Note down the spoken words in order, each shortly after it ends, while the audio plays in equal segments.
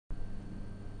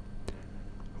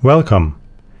Welcome!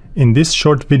 In this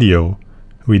short video,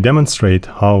 we demonstrate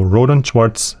how Rohde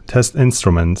Schwarz test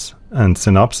instruments and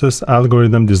Synopsys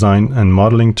algorithm design and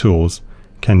modeling tools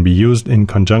can be used in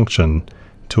conjunction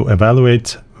to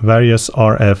evaluate various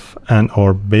RF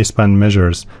and/or baseband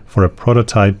measures for a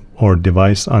prototype or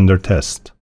device under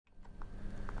test.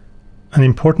 An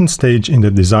important stage in the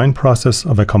design process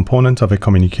of a component of a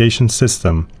communication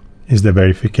system is the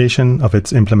verification of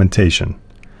its implementation.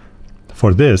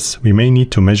 For this, we may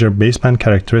need to measure baseband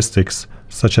characteristics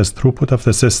such as throughput of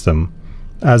the system,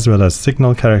 as well as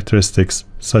signal characteristics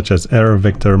such as error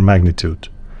vector magnitude.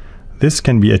 This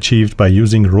can be achieved by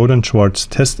using Rohde Schwarz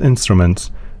test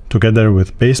instruments together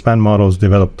with baseband models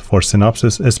developed for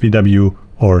Synopsys SPW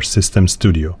or System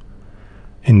Studio.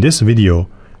 In this video,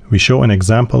 we show an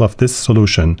example of this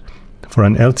solution for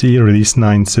an LTE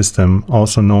Rel.9 system,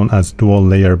 also known as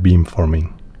dual-layer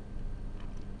beamforming.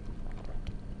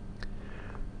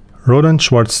 Rohde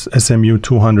Schwarz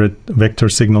SMU200 vector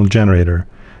signal generator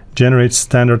generates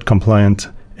standard compliant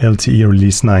LTE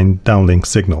Rel.9 downlink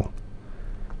signal.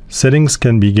 Settings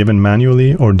can be given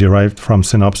manually or derived from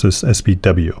Synopsys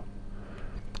SPW.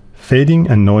 Fading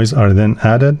and noise are then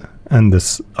added, and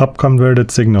this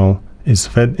up-converted signal is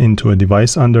fed into a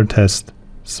device under test,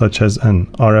 such as an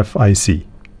RFIC.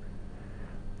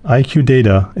 IQ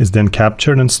data is then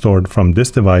captured and stored from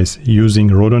this device using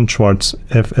Rohde Schwarz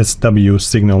FSW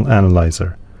signal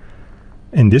analyzer.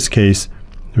 In this case,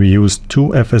 we use two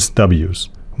FSWs,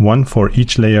 one for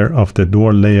each layer of the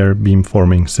dual-layer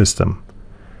beamforming system.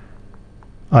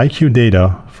 IQ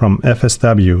data from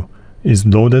FSW is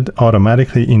loaded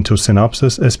automatically into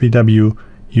Synopsys SPW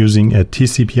using a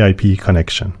TCP/IP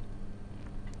connection.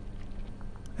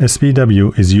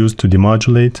 SPW is used to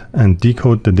demodulate and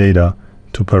decode the data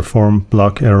to perform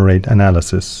block error rate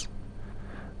analysis.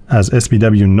 As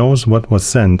SPW knows what was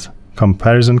sent,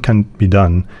 comparison can be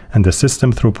done and the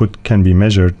system throughput can be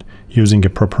measured using a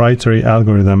proprietary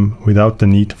algorithm without the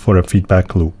need for a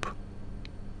feedback loop.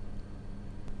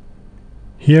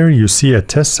 Here you see a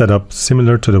test setup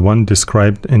similar to the one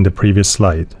described in the previous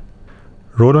slide.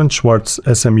 Rohde Schwarz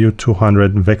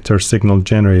SMU200 vector signal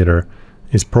generator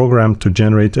is programmed to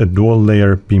generate a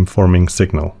dual-layer beamforming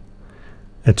signal.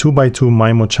 A 2x2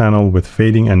 MIMO channel with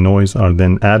fading and noise are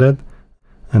then added,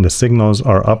 and the signals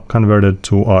are up-converted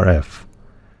to RF.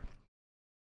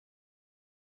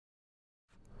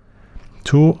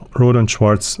 Two Rohde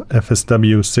Schwarz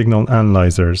FSW signal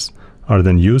analyzers are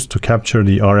then used to capture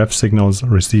the RF signals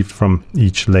received from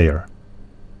each layer.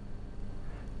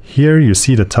 Here you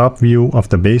see the top view of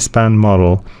the baseband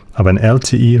model of an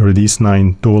LTE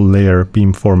Rel.9 dual-layer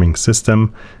beamforming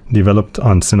system developed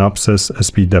on Synopsys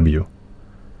SPW.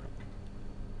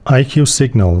 IQ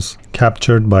signals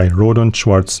captured by Rohde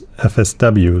Schwarz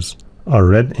FSWs are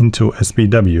read into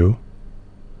SPW,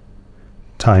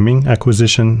 timing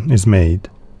acquisition is made,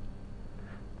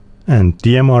 and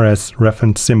DMRS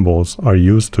reference symbols are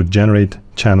used to generate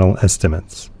channel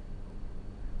estimates.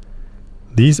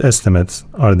 These estimates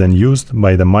are then used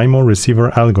by the MIMO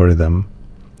receiver algorithm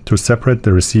to separate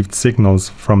the received signals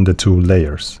from the two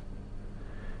layers.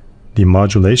 The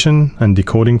modulation and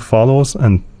decoding follows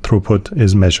and throughput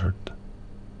is measured.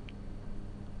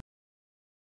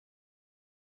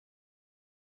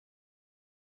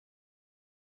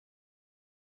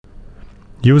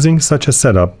 Using such a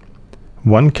setup,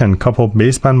 one can couple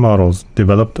baseband models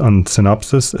developed on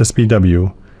Synopsys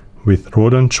SPW with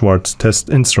Rohde Schwarz test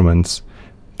instruments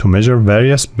to measure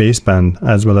various baseband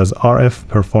as well as RF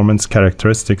performance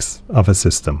characteristics of a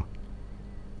system.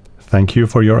 Thank you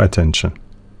for your attention.